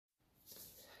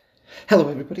Hello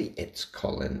everybody, it's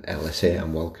Colin Ellis here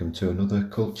and welcome to another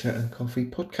Culture and Coffee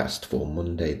podcast for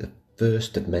Monday the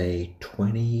 1st of May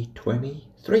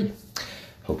 2023.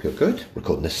 Hope you're good.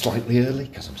 Recording this slightly early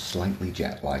because I'm slightly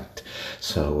jet lagged,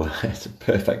 so it's a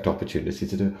perfect opportunity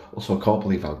to do. Also, I can't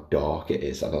believe how dark it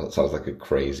is. I know it sounds like a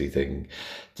crazy thing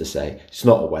to say. It's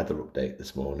not a weather update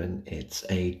this morning, it's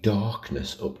a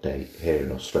darkness update here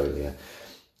in Australia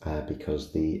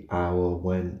because the hour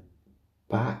went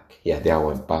back. Yeah, the hour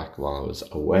went back while I was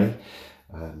away.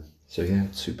 So yeah,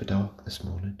 it's super dark this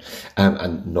morning.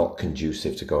 And not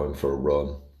conducive to going for a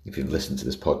run. If you've listened to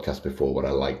this podcast before, what I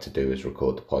like to do is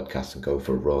record the podcast and go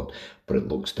for a run, but it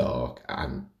looks dark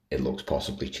and it looks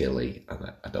possibly chilly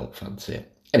and I don't fancy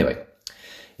it. Anyway,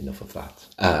 enough of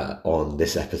that. On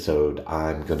this episode,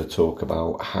 I'm going to talk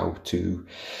about how to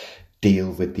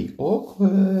deal with the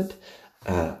awkward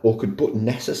but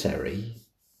necessary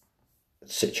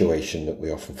situation that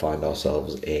we often find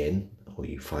ourselves in, or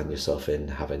you find yourself in,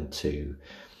 having to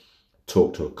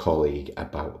talk to a colleague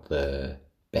about the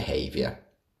behaviour.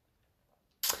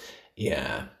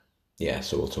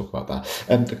 So we'll talk about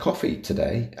that. The coffee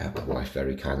today, my wife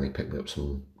very kindly picked me up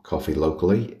some coffee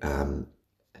locally.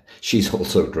 She's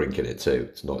also drinking it too.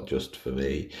 It's not just for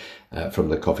me. From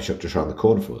the coffee shop just around the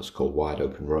corner from us called Wide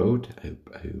Open Road, who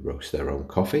roast their own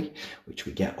coffee, which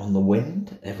we get on the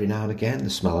wind every now and again, the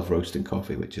smell of roasting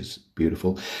coffee, which is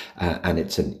beautiful. And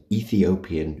it's an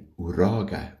Ethiopian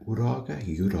Uraga, Uraga,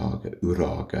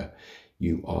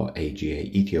 U-R-A-G-A,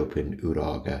 Ethiopian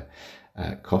Uraga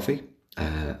coffee.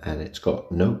 And it's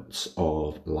got notes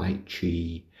of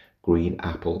lychee, green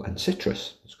apple and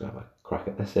citrus. Let's go have a crack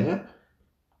at this here.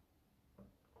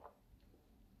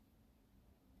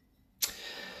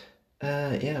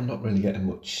 I'm not really getting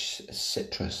much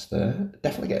citrus there.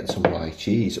 Definitely getting some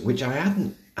lychees, which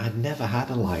I'd never had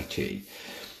a lychee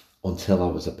until I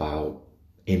was about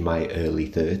in my early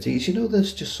 30s. You know,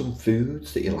 there's just some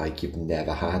foods that you've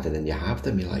never had, and then you have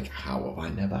them, you're like, how have I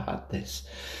never had this?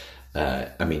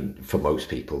 For most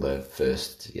people, the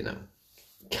first,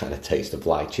 kind of taste of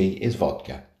lychee is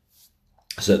vodka.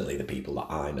 Certainly the people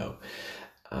that I know.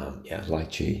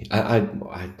 Lychee. I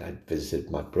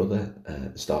visited my brother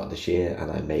at the start of this year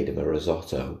and I made him a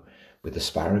risotto with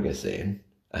asparagus in.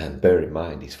 And bear in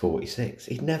mind, he's 46.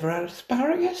 He'd never had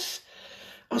asparagus.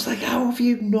 I was like, how have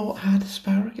you not had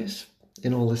asparagus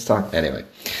in all this time? Anyway,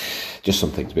 just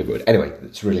something to be avoided. Anyway,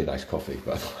 it's really nice coffee,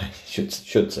 by the way.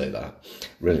 Should say that.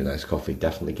 Really nice coffee.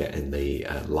 Definitely getting the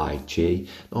lychee.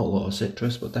 Not a lot of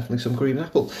citrus, but definitely some green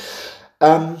apple.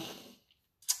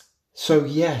 So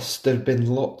yes, there have been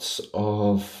lots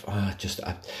of, I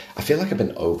feel like I've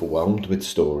been overwhelmed with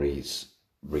stories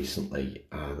recently.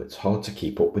 It's hard to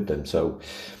keep up with them. So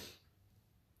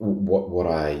what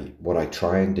I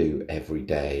try and do every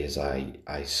day is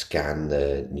I scan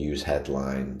the news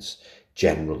headlines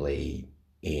generally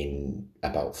in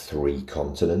about 3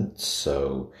 continents.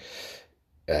 So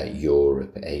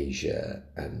Europe, Asia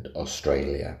and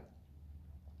Australia.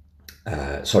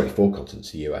 4 continents,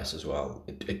 the US as well.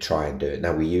 I try and do it.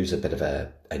 Now we use a bit of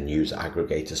a news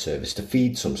aggregator service to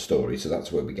feed some stories, so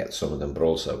that's where we get some of them, but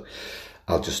also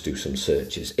I'll just do some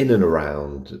searches in and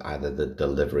around either the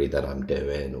delivery that I'm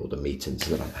doing or the meetings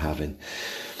that I'm having.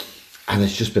 And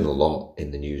there's just been a lot in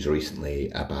the news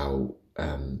recently about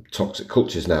toxic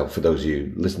cultures. Now, for those of you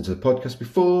who listened to the podcast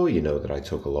before, you know that I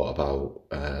talk a lot about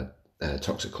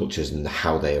toxic cultures and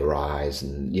how they arise,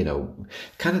 and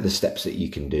kind of the steps that you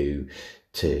can do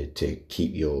to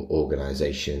keep your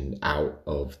organization out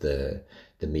of the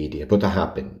media. But there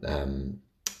have been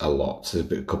a lot. So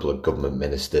a couple of government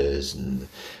ministers and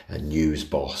a news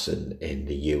boss in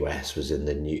the US was in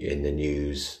the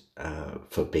news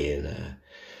for being the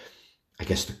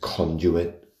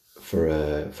conduit for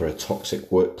a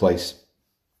toxic workplace.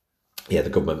 Yeah,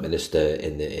 the government minister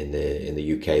in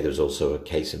the UK. There was also a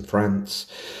case in France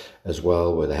as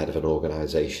well, where the head of an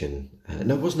organisation,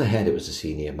 no, it wasn't a head, it was a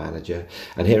senior manager.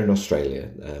 And here in Australia,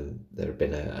 there have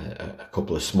been a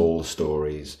couple of small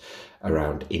stories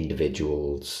around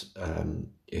individuals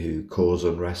who cause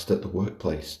unrest at the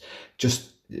workplace.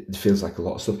 Just, it feels like a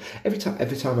lot of stuff. Every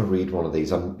time I read one of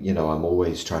these, I'm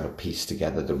always trying to piece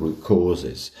together the root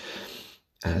causes.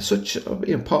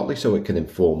 Partly so it can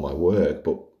inform my work,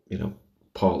 but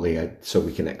partly so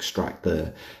we can extract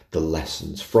the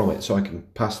lessons from it, so I can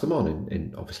pass them on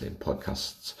in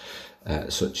podcasts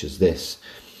such as this.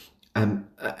 And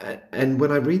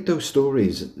when I read those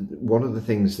stories, one of the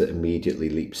things that immediately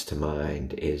leaps to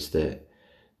mind is that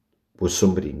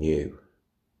somebody knew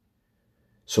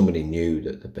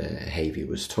that the behaviour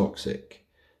was toxic.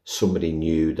 Somebody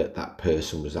knew that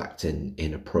person was acting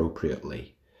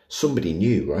inappropriately. Somebody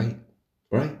knew, right?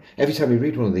 right? Every time you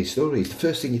read one of these stories, the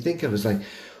first thing you think of is like,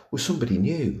 well, somebody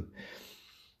new.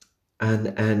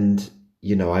 And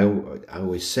you know, I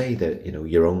always say that, you know,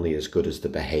 you're only as good as the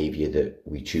behaviour that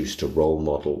we choose to role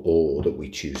model or that we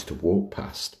choose to walk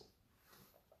past.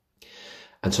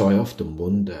 And so I often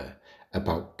wonder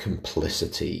about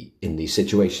complicity in these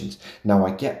situations. Now, I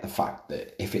get the fact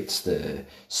that if it's the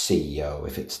CEO,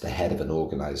 if it's the head of an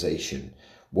organisation,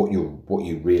 what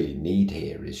you really need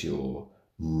here is your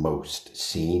most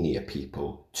senior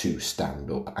people to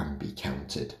stand up and be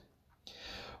counted.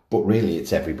 But really,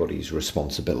 it's everybody's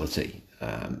responsibility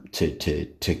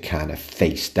to kind of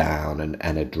face down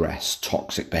and address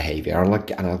toxic behaviour.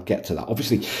 And I'll get to that.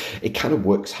 Obviously, it kind of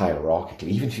works hierarchically,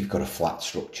 even if you've got a flat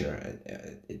structure.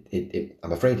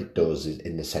 I'm afraid it does,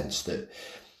 in the sense that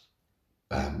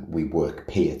we work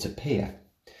peer to peer.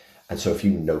 And so if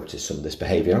you notice some of this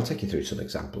behaviour, I'll take you through some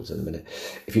examples in a minute.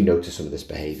 If you notice some of this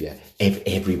behaviour, if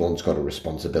everyone's got a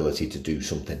responsibility to do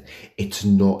something, it's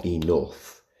not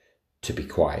enough to be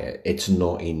quiet. It's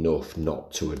not enough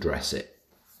not to address it.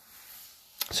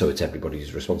 So it's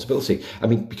everybody's responsibility. I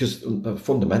mean, because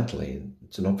fundamentally,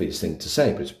 it's an obvious thing to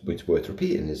say, but it's worth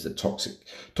repeating, is that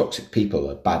toxic people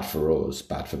are bad for us,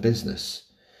 bad for business.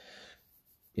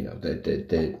 You know,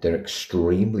 they're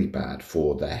extremely bad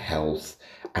for their health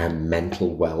and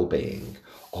mental well-being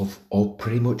of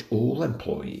pretty much all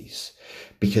employees,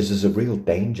 because there's a real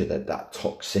danger that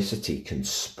toxicity can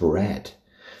spread.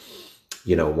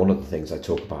 You know, one of the things I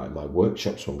talk about in my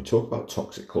workshops when we talk about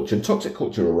toxic culture, and toxic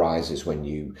culture arises when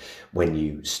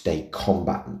you stay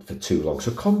combatant for too long.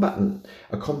 So a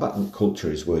combatant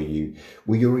culture is where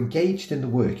you're engaged in the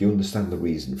work, you understand the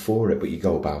reason for it, but you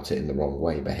go about it in the wrong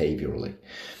way behaviourally.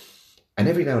 And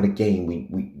every now and again,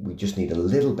 we just need a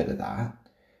little bit of that,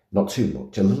 not too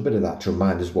much, a little bit of that to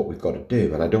remind us what we've got to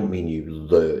do. And I don't mean you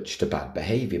lurch to bad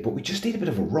behaviour, but we just need a bit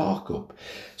of a rock up.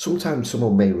 Sometimes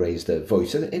someone may raise their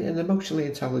voice in an emotionally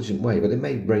intelligent way, but they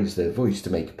may raise their voice to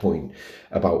make a point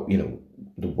about, you know,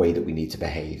 the way that we need to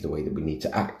behave, the way that we need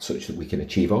to act, such that we can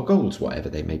achieve our goals, whatever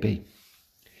they may be.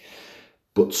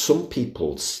 But some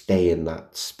people stay in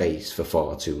that space for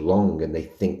far too long, and they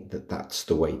think that that's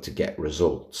the way to get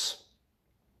results.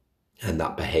 And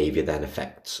that behaviour then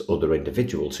affects other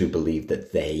individuals who believe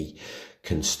that they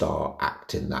can start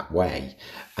acting that way.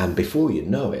 And before you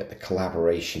know it, the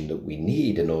collaboration that we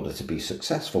need in order to be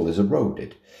successful is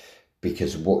eroded,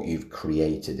 because what you've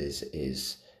created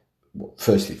is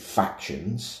firstly,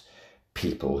 factions,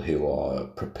 people who are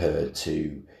prepared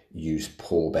to use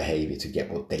poor behaviour to get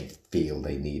what they feel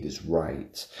they need is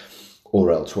right.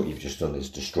 Or else what you've just done is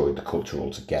destroyed the culture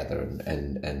altogether,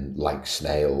 and like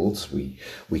snails, we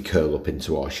curl up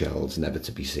into our shells, never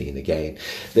to be seen again.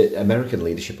 The American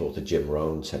leadership author Jim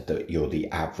Rohn said that you're the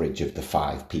average of the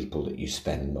 5 people that you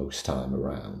spend most time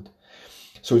around.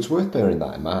 So it's worth bearing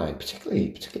that in mind,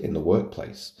 particularly in the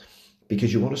workplace,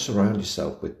 because you want to surround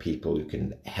yourself with people who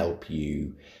can help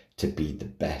you to be the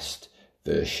best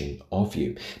version of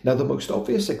you. Now, the most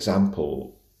obvious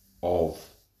example of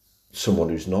someone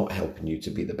who's not helping you to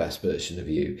be the best version of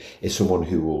you is someone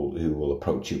who will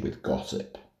approach you with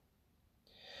gossip.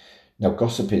 Now,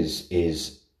 gossip is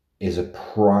a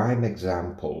prime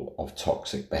example of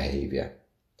toxic behaviour,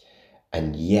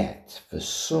 and yet for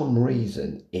some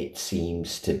reason it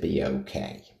seems to be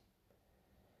okay.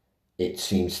 It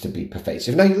seems to be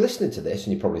pervasive. Now, you're listening to this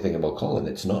and you're probably thinking, well, Colin,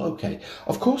 it's not okay.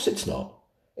 Of course it's not.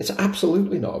 It's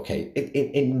absolutely not okay.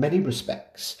 In many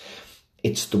respects,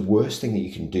 it's the worst thing that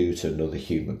you can do to another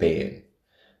human being,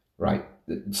 right?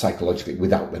 Psychologically,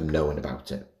 without them knowing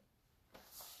about it.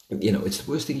 You know, it's the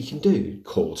worst thing you can do,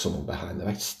 call someone behind their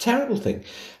back. It's a terrible thing.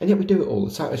 And yet we do it all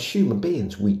the time. As human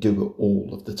beings, we do it all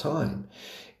of the time,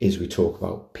 is we talk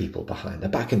about people behind their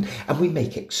back, and we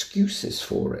make excuses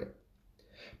for it.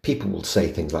 People will say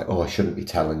things like, oh, I shouldn't be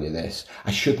telling you this.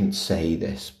 I shouldn't say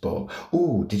this, but,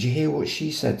 oh, did you hear what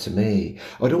she said to me?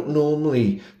 I don't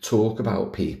normally talk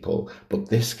about people, but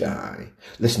this guy,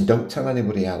 listen, don't tell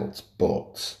anybody else,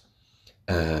 but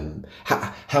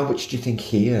how much do you think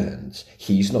he earns?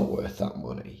 He's not worth that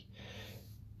money.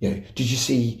 You know, did you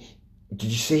see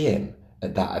him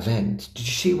at that event? Did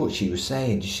you see what she was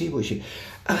saying? Did you see what she...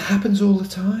 It happens all the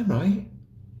time, right?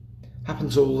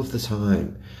 Happens all of the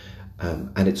time.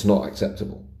 And it's not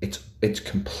acceptable. It's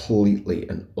completely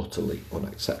and utterly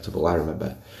unacceptable. I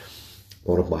remember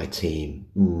one of my team,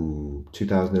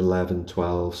 2011,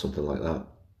 12, something like that,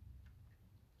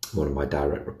 one of my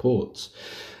direct reports,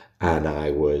 and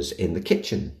I was in the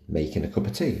kitchen making a cup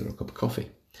of tea or a cup of coffee,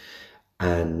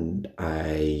 and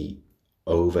I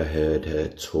overheard her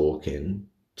talking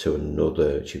to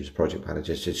another, she was a project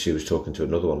manager, so she was talking to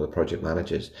another one of the project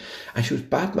managers, and she was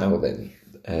bad-mouthing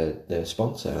the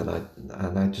sponsor,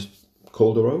 and I just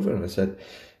called her over and I said,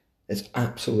 it's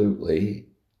absolutely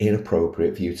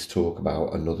inappropriate for you to talk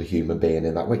about another human being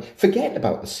in that way. Forget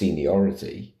about the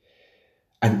seniority.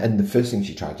 And the first thing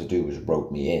she tried to do was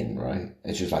rope me in, right?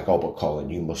 And she was like, oh, but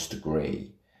Colin, you must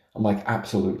agree. I'm like,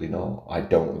 absolutely not. I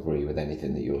don't agree with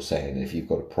anything that you're saying. And if you've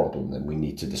got a problem, then we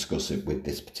need to discuss it with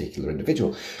this particular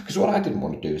individual. Because what I didn't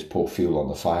want to do is pour fuel on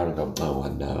the fire and go, oh, I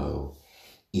know.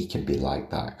 He can be like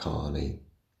that, can't he?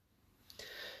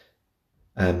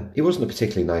 He wasn't a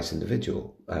particularly nice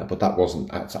individual, but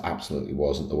that absolutely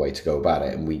wasn't the way to go about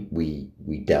it. And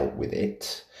we dealt with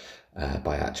it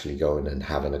by actually going and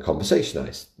having a conversation.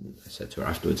 I said to her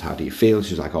afterwards, how do you feel?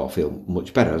 She was like, oh, I feel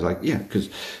much better. I was like, yeah, because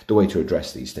the way to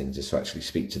address these things is to actually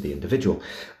speak to the individual.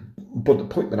 But the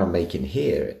point that I'm making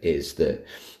here is that,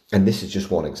 and this is just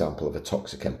one example of a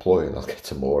toxic employee, and I'll get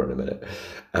to more in a minute.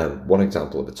 One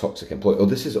example of a toxic employee,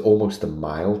 this is almost the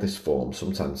mildest form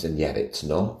sometimes, and yet it's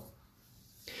not.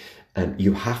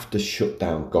 You have to shut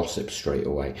down gossip straight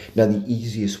away. Now, the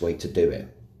easiest way to do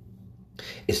it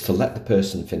is to let the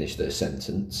person finish their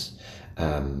sentence.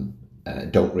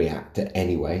 Don't react to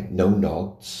anyway. No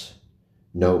nods.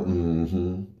 No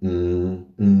none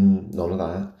of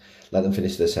that. Let them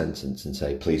finish their sentence and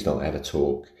say, please don't ever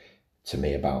talk to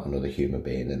me about another human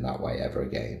being in that way ever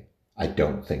again. I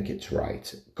don't think it's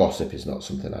right. Gossip is not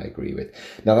something I agree with.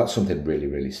 Now, that's something really,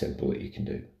 really simple that you can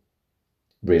do.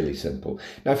 Really simple.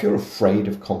 Now, if you're afraid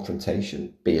of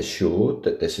confrontation, be assured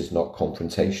that this is not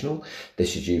confrontational.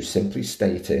 This is you simply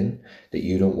stating that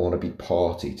you don't want to be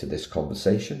party to this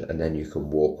conversation, and then you can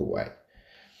walk away.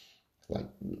 Like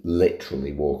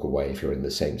literally walk away if you're in the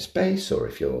same space, or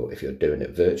if you're doing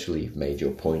it virtually, you've made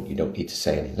your point. You don't need to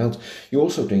say anything else. You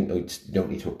also don't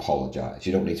need to apologize.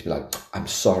 You don't need to be like, I'm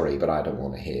sorry, but I don't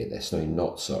want to hear this. No, you're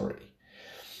not sorry.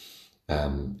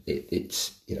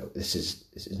 This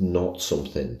is not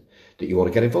something that you want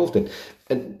to get involved in.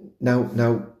 And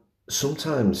now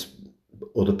sometimes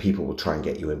other people will try and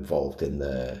get you involved in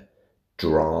the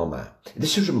drama.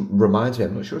 This just reminds me,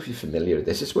 I'm not sure if you're familiar with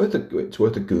this. It's worth a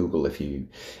Google if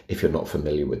you're not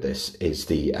familiar with this. Is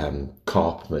the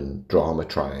Karpman drama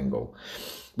triangle,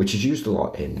 which is used a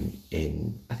lot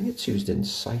in I think it's used in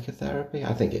psychotherapy.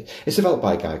 I think it's developed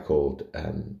by a guy called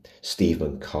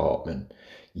Stephen Karpman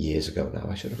years ago now.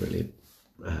 I should have really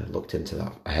looked into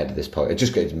that ahead of this point. It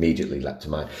just immediately leapt to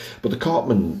mind. But the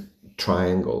Karpman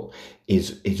triangle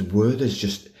is where there's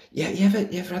just, you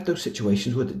ever had those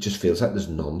situations where it just feels like there's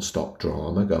non-stop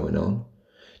drama going on?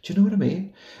 Do you know what I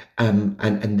mean?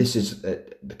 And this is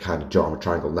the kind of drama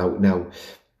triangle. Now I'm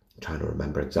trying to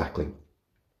remember exactly,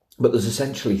 but there's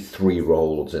essentially three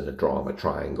roles in a drama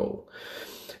triangle.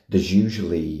 There's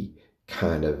usually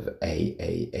kind of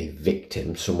a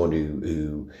victim, someone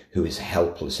who is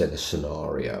helpless in a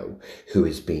scenario, who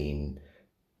is being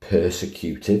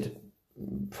persecuted,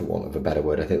 for want of a better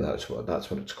word. I think that's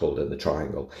what it's called in the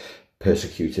triangle,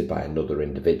 persecuted by another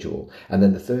individual. And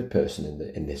then the third person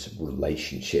in this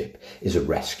relationship is a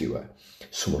rescuer,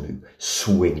 someone who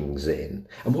swings in.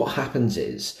 And what happens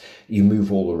is you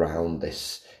move all around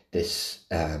this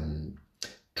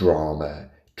drama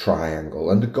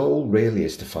triangle, and the goal really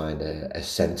is to find a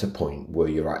center point where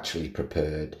you're actually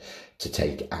prepared to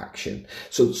take action.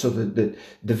 So the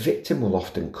victim will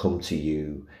often come to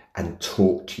you and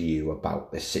talk to you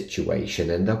about this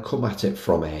situation, and they'll come at it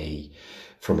from a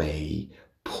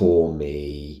poor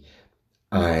me,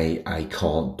 I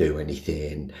can't do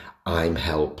anything, I'm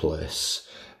helpless,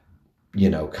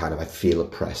 kind of, I feel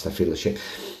oppressed, I feel ashamed.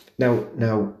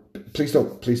 Now please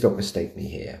don't mistake me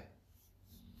here.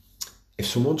 If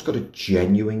someone's got a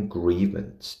genuine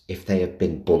grievance, if they have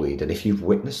been bullied, and if you've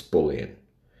witnessed bullying,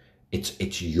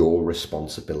 it's your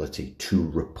responsibility to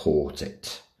report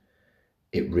it.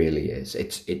 It really is.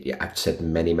 I've said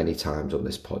many, many times on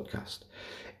this podcast,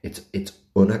 it's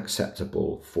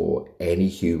unacceptable for any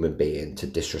human being to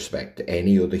disrespect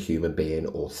any other human being,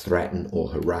 or threaten or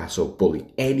harass or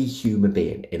bully any human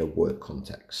being in a work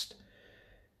context.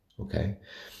 Okay?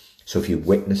 So if you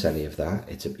witness any of that,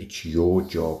 it's your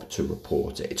job to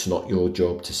report it. It's not your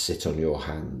job to sit on your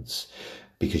hands,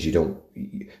 because you don't.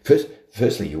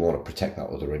 Firstly, you want to protect that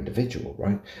other individual,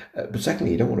 right? But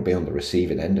secondly, you don't want to be on the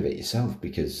receiving end of it yourself,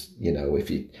 because if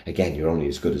you're only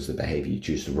as good as the behaviour you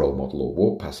choose to role model or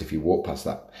walk past. If you walk past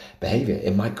that behaviour,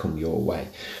 it might come your way.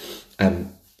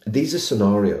 These are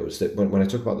scenarios that when I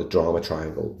talk about the drama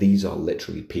triangle, these are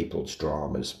literally people's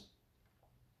dramas.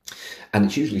 And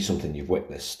it's usually something you've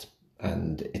witnessed,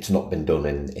 and it's not been done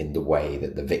in the way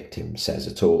that the victim says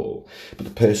at all. But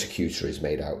the persecutor is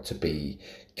made out to be,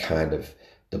 kind of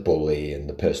the bully and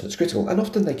the person that's critical, and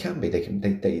often they can be. They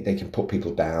can put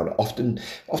people down. Often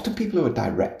people who are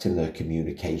direct in their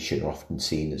communication are often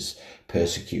seen as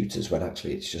persecutors, when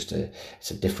actually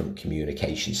it's a different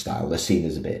communication style. They're seen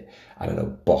as a bit, I don't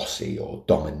know, bossy or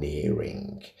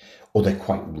domineering, or they're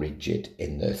quite rigid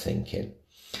in their thinking.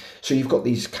 So you've got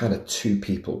these kind of two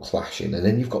people clashing, and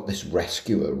then you've got this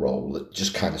rescuer role that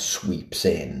just kind of sweeps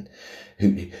in,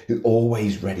 who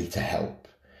always ready to help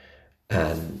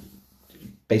and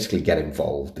basically get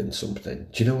involved in something.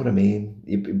 Do you know what I mean?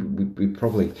 We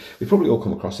probably all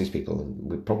come across these people, and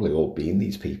we've probably all been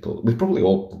these people. We've probably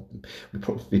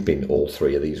been all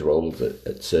three of these roles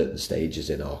at certain stages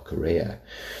in our career.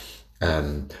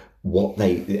 And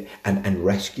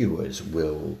rescuers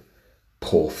will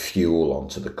pour fuel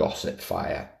onto the gossip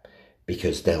fire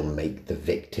because they'll make the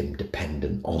victim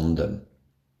dependent on them.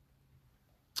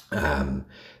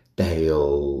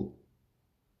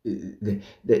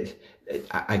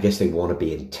 I guess they want to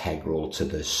be integral to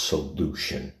the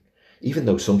solution, even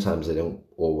though sometimes they don't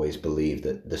always believe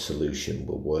that the solution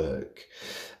will work.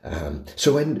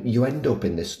 So when you end up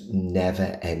in this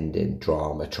never-ending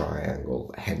drama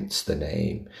triangle, hence the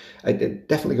name, I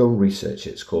definitely go and research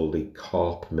it. It's called the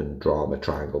Karpman Drama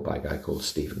Triangle by a guy called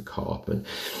Stephen Karpman.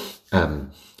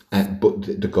 But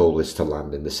the goal is to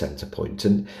land in the centre point,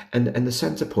 and the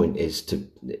centre point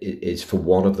is for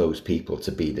one of those people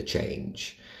to be the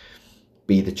change.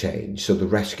 So the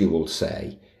rescue will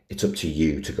say, it's up to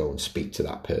you to go and speak to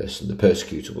that person. The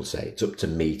persecutor will say, it's up to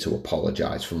me to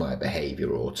apologise for my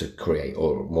behaviour or to create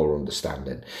or more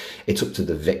understanding. It's up to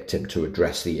the victim to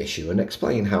address the issue and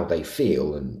explain how they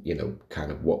feel and,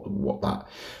 kind of what that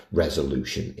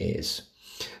resolution is.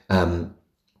 I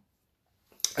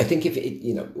think if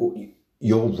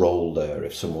your role there,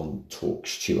 if someone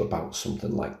talks to you about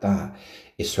something like that,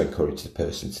 is to encourage the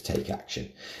person to take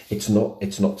action. It's not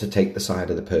to take the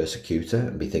side of the persecutor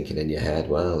and be thinking in your head,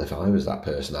 well, if I was that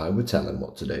person, I would tell him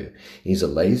what to do. He's a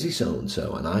lazy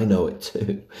so-and-so, and I know it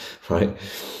too, right?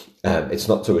 It's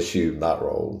not to assume that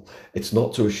role. It's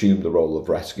not to assume the role of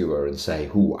rescuer and say,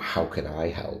 how can I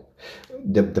help?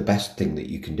 The best thing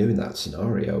that you can do in that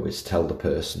scenario is tell the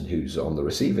person who's on the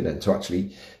receiving end to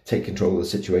actually take control of the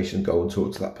situation and go and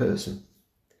talk to that person.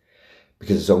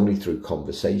 Because it's only through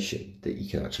conversation that you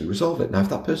can actually resolve it. Now, if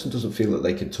that person doesn't feel that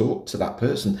they can talk to that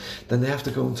person, then they have to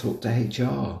go and talk to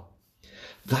HR.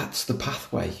 That's the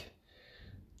pathway.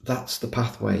 That's the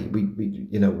pathway. We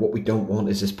what we don't want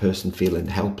is this person feeling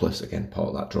helpless. Again, part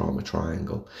of that drama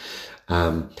triangle.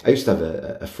 I used to have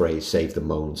a phrase, save the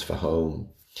moans for home.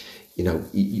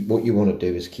 What you want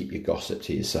to do is keep your gossip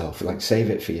to yourself. Like, save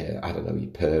it for your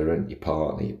parent, your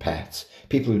partner, your pet,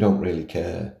 people who don't really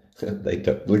care. They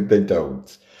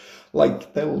don't.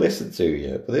 Like, they'll listen to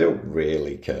you, but they don't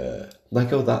really care.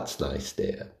 Like, oh, that's nice,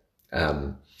 dear.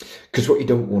 Because what you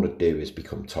don't want to do is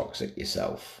become toxic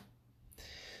yourself.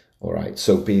 All right,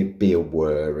 so be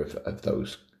aware of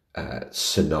those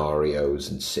scenarios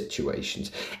and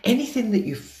situations. Anything that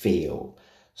you feel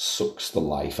sucks the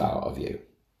life out of you,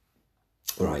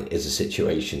 right, is a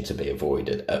situation to be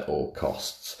avoided at all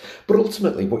costs. But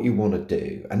ultimately what you want to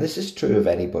do, and this is true of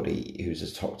anybody who's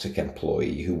a toxic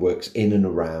employee who works in and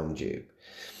around you,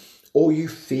 or you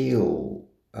feel,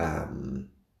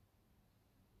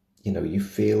 you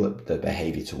feel that the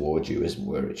behaviour towards you isn't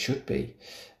where it should be,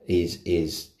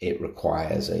 is it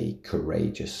requires a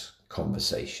courageous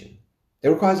conversation. It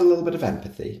requires a little bit of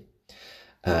empathy.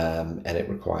 And it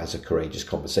requires a courageous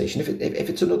conversation. If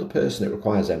it's another person, it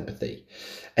requires empathy,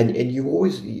 and you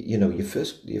always, your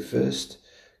first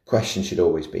question should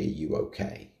always be, are you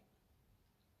okay?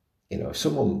 If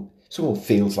someone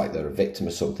feels like they're a victim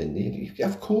of something,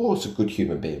 of course a good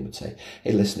human being would say,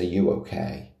 hey, listen, are you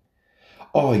okay?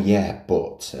 Oh yeah,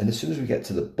 but, and as soon as we get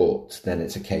to the but, then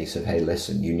it's a case of, hey,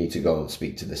 listen, you need to go and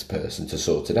speak to this person to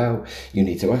sort it out. You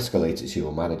need to escalate it to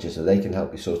your manager so they can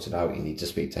help you sort it out. You need to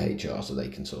speak to HR so they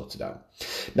can sort it out.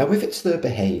 Now, if it's their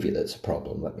behaviour that's a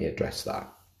problem, let me address that.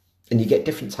 And you get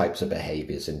different types of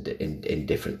behaviours in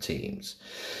different teams.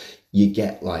 You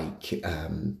get like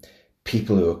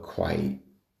people who are quite,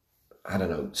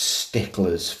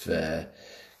 sticklers for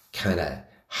kind of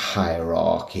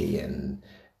hierarchy and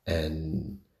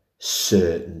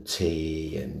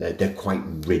certainty, and they're quite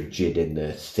rigid in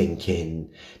their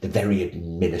thinking. They're very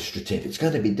administrative. It's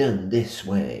going to be done this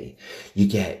way. You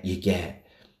get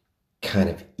kind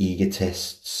of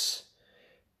egotists,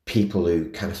 people who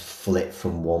kind of flit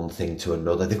from one thing to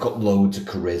another. They've got loads of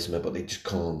charisma, but they just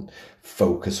can't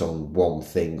focus on one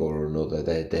thing or another.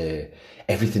 They're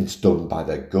everything's done by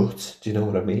their gut. Do you know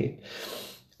what I mean?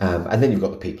 And then you've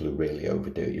got the people who really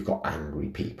overdo it. You've got angry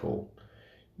people.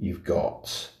 you've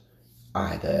got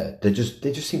either they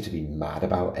just seem to be mad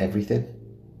about everything.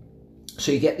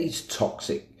 So you get these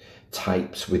toxic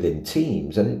types within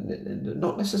teams, and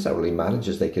not necessarily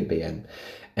managers, they could be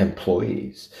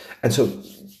employees. And so,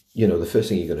 the first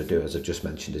thing you're going to do, as I just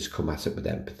mentioned, is come at it with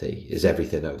empathy. Is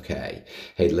everything okay?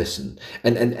 Hey, listen.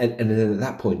 And then at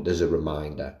that point, there's a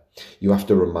reminder. You have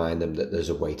to remind them that there's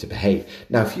a way to behave.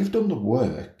 Now, if you've done the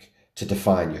work to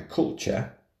define your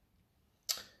culture,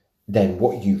 then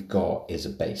what you've got is a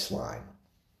baseline.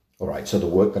 All right, so the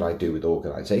work that I do with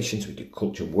organizations, we do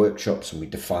culture workshops and we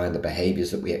define the behaviors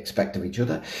that we expect of each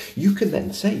other. You can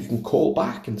then say, you can call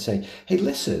back and say, hey,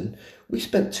 listen, we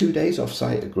spent 2 days off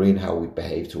site agreeing how we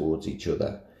behave towards each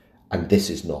other, and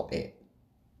this is not it.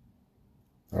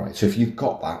 All right, so if you've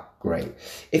got that, great.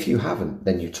 If you haven't,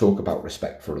 then you talk about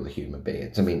respect for other human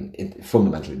beings. I mean, it's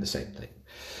fundamentally the same thing,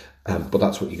 but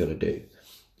that's what you're going to do.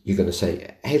 You're going to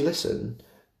say, hey, listen,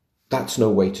 that's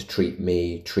no way to treat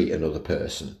me, treat another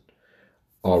person.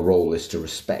 Our role is to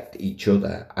respect each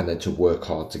other and then to work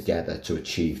hard together to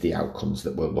achieve the outcomes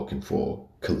that we're looking for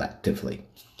collectively.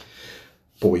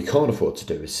 But what you can't afford to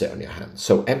do is sit on your hands.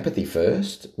 So empathy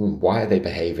first. Why are they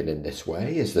behaving in this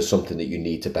way? Is there something that you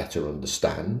need to better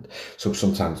understand? So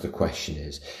sometimes the question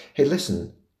is, hey,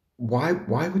 listen, why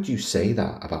would you say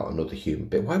that about another human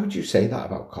being? Why would you say that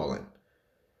about Colin?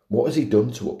 What has he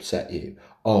done to upset you?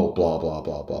 Oh, blah, blah,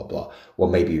 blah, blah, blah. Well,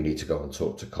 maybe you need to go and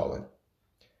talk to Colin.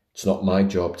 It's not my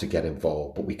job to get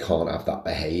involved, but we can't have that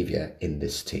behaviour in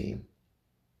this team.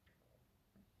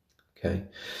 Okay.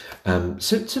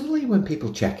 So similarly, when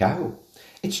people check out,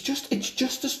 it's just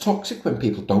as toxic when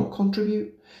people don't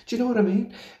contribute. Do you know what I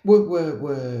mean?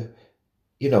 We're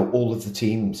all of the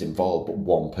teams involved, but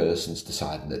one person's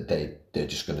deciding that they're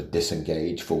just going to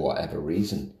disengage for whatever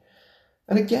reason.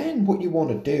 And again, what you want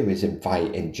to do is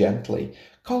invite in gently.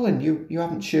 Colin, you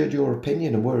haven't shared your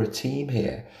opinion and we're a team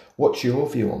here. What's your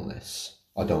view on this?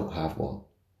 I don't have one.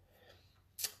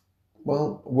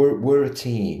 Well, we're a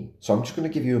team. So I'm just going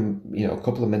to give you a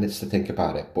couple of minutes to think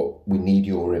about it, but we need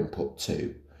your input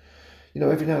too.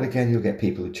 Every now and again you'll get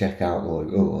people who check out and are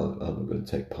like, oh, I'm not going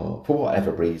to take part for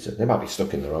whatever reason. They might be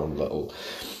stuck in their own little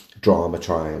drama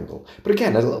triangle. But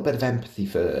again, a little bit of empathy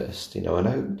first. I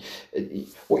know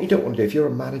what you don't want to do, if you're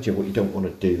a manager, what you don't want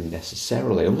to do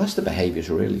necessarily, unless the behaviour is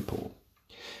really poor,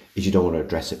 is you don't want to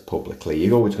address it publicly.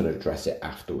 You're always going to address it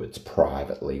afterwards,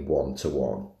 privately,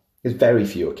 one-to-one. There's very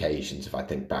few occasions, if I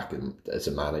think back as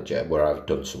a manager, where I've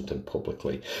done something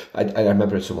publicly. I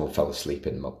remember someone fell asleep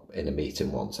in a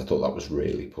meeting once. I thought that was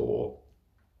really poor.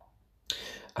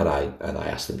 And I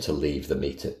asked them to leave the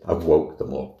meeting. I woke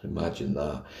them up. Imagine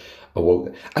that.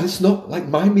 And it's not like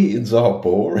my meetings are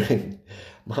boring.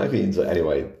 My meetings are,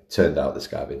 anyway, turned out this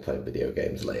guy had been playing video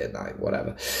games late at night,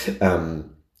 whatever.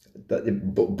 But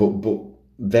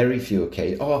very few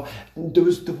occasions. Oh, there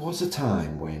was a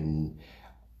time when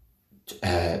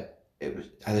it was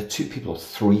either 2 people or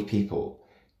 3 people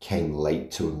came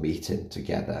late to a meeting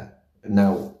together.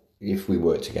 Now, if we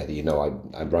work together,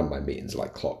 I ran my meetings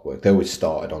like clockwork. They always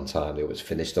started on time. They always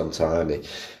finished on time.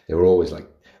 They were always like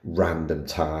random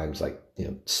times, like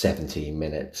 17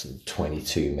 minutes and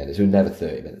 22 minutes. It was never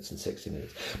 30 minutes and 60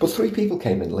 minutes. But 3 people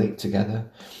came in late together.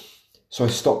 So I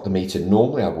stopped the meeting.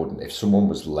 Normally I wouldn't. If someone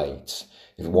was late,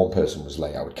 if one person was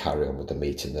late, I would carry on with the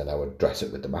meeting, then I would address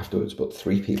it with them afterwards. But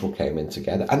 3 people came in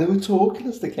together and they were talking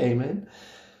as they came in.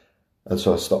 And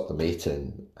so I stopped the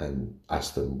meeting and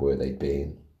asked them where they'd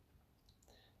been.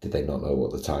 Did they not know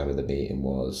what the time of the meeting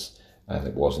was? And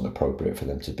it wasn't appropriate for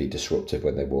them to be disruptive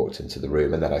when they walked into the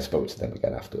room. And then I spoke to them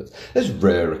again afterwards. There's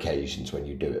rare occasions when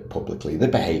you do it publicly. The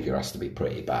behaviour has to be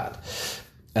pretty bad.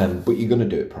 But you're going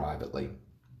to do it privately.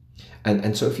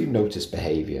 And so if you notice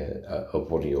behaviour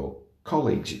of one of your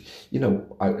colleagues,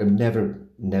 I would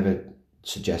never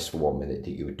suggest for 1 minute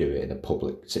that you would do it in a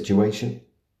public situation.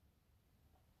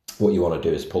 What you want to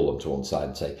do is pull them to one side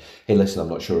and say, hey, listen, I'm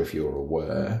not sure if you're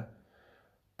aware,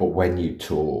 but when you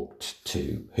talked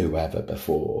to whoever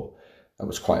before, that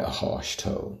was quite a harsh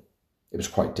tone. It was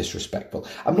quite disrespectful.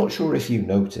 I'm not sure if you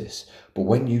notice, but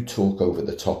when you talk over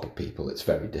the top of people, it's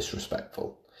very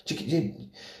disrespectful.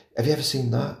 Have you ever seen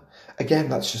that? Again,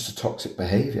 that's just a toxic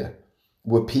behaviour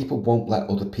where people won't let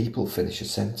other people finish a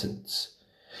sentence.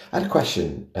 I had a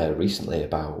question recently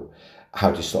about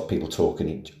how do you stop people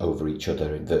talking over each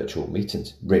other in virtual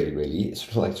meetings. Really,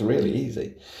 it's really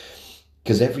easy.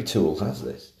 Because every tool has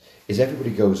this, is everybody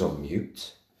goes on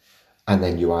mute and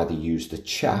then you either use the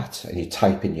chat and you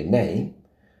type in your name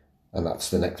and that's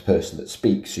the next person that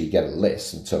speaks, so you get a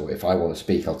list. And so if I want to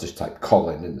speak, I'll just type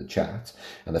Colin in the chat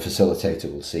and the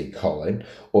facilitator will see Colin,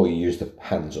 or you use the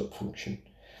hands up function.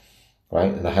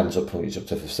 right? And the hands up point is up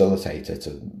to the facilitator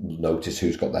to notice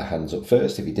who's got their hands up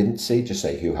first. If you didn't see, just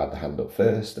say who had the hand up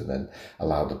first and then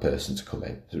allow the person to come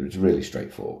in. So it's really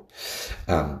straightforward.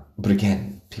 But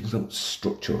again, people don't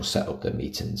structure or set up their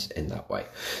meetings in that way.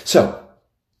 So,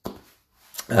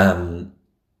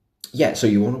 so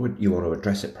you want to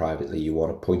address it privately. You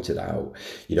want to point it out.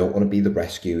 You don't want to be the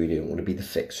rescuer. You don't want to be the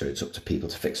fixer. It's up to people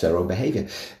to fix their own behaviour.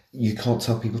 You can't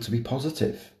tell people to be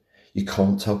positive. You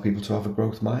can't tell people to have a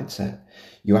growth mindset.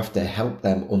 You have to help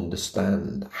them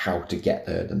understand how to get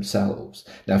there themselves.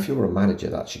 Now, if you're a manager,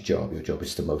 that's your job. Your job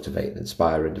is to motivate and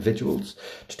inspire individuals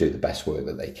to do the best work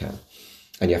that they can.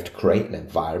 And you have to create an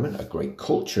environment, a great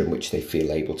culture in which they feel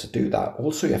able to do that.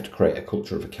 Also, you have to create a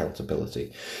culture of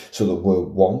accountability so that where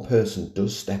one person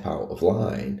does step out of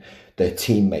line, their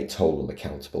teammates hold them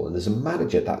accountable. And as a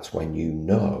manager, that's when you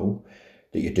know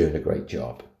that you're doing a great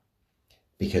job,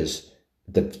 because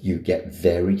you get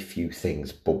very few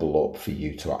things bubble up for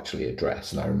you to actually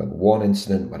address. And I remember one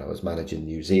incident when I was managing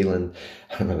New Zealand.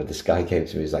 I remember this guy came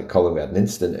to me, he's like, Colin, we had an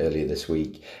incident earlier this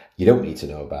week. You don't need to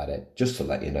know about it. Just to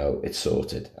let you know, it's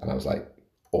sorted. And I was like,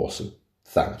 awesome,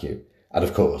 thank you. And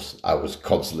of course, I was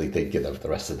constantly thinking of the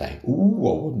rest of the day, ooh,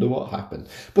 I wonder what happened.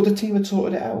 But the team had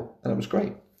sorted it out and it was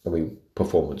great. I mean,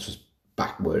 performance was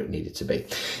back where it needed to be.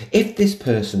 If this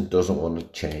person doesn't want to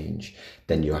change,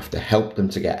 then you have to help them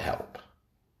to get help.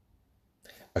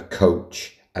 A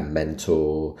coach, a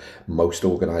mentor. Most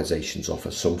organisations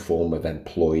offer some form of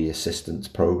employee assistance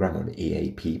program, or an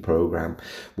EAP program,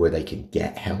 where they can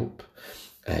get help.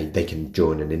 They can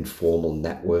join an informal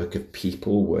network of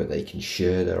people where they can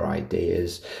share their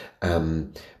ideas.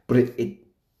 But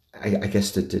I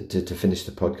guess to finish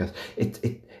the podcast,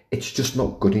 it's just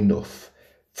not good enough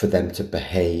for them to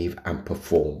behave and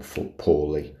perform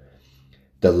poorly.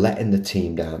 They're letting the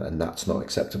team down, and that's not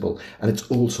acceptable. And it's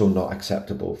also not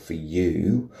acceptable for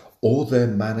you or their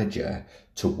manager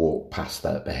to walk past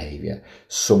that behaviour.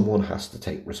 Someone has to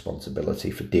take responsibility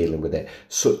for dealing with it,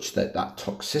 such that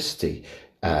toxicity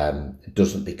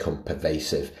doesn't become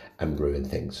pervasive and ruin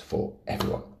things for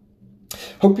everyone.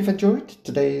 Hope you've enjoyed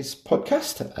today's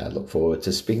podcast. I look forward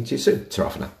to speaking to you soon. Ta-ra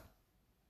for now.